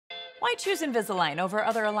Why choose Invisalign over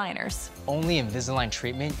other aligners? Only Invisalign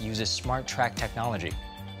treatment uses smart track technology.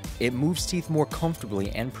 It moves teeth more comfortably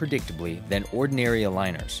and predictably than ordinary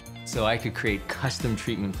aligners. So I could create custom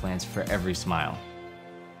treatment plans for every smile.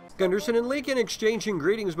 Gunderson and Lincoln exchanging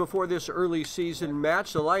greetings before this early season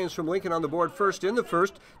match. The Lions from Lincoln on the board first in the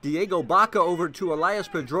first. Diego Baca over to ELIAS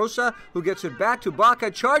Pedrosa, who gets it back to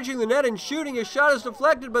Baca, charging the net and shooting. His shot is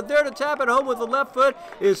deflected, but there to tap it home with the left foot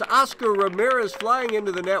is Oscar Ramirez, flying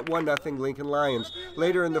into the net. 1-0 Lincoln Lions.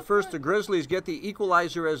 Later in the first, the Grizzlies get the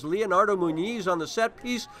equalizer as Leonardo MUNIZ on the set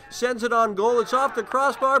piece sends it on goal. It's off the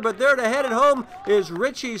crossbar, but there to head it home is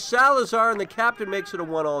Richy Salazar, and the captain makes it a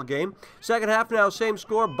 1-1 game. Second half now, same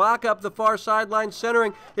score. Baca up the far sideline,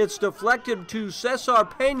 centering. It's deflected to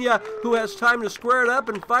CESAR PENA, who has time to square it up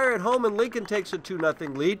and fire it home, and Lincoln takes a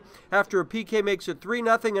 2-0 lead. After a PK makes it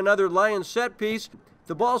 3-0, another Lions set piece.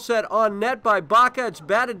 The ball set on net by Baca. It's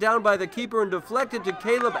batted down by the keeper and deflected to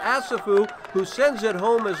KALEB ASEFEW, who sends it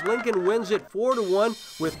home as Lincoln wins it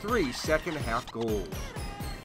 4-1 with 3 second-half goals.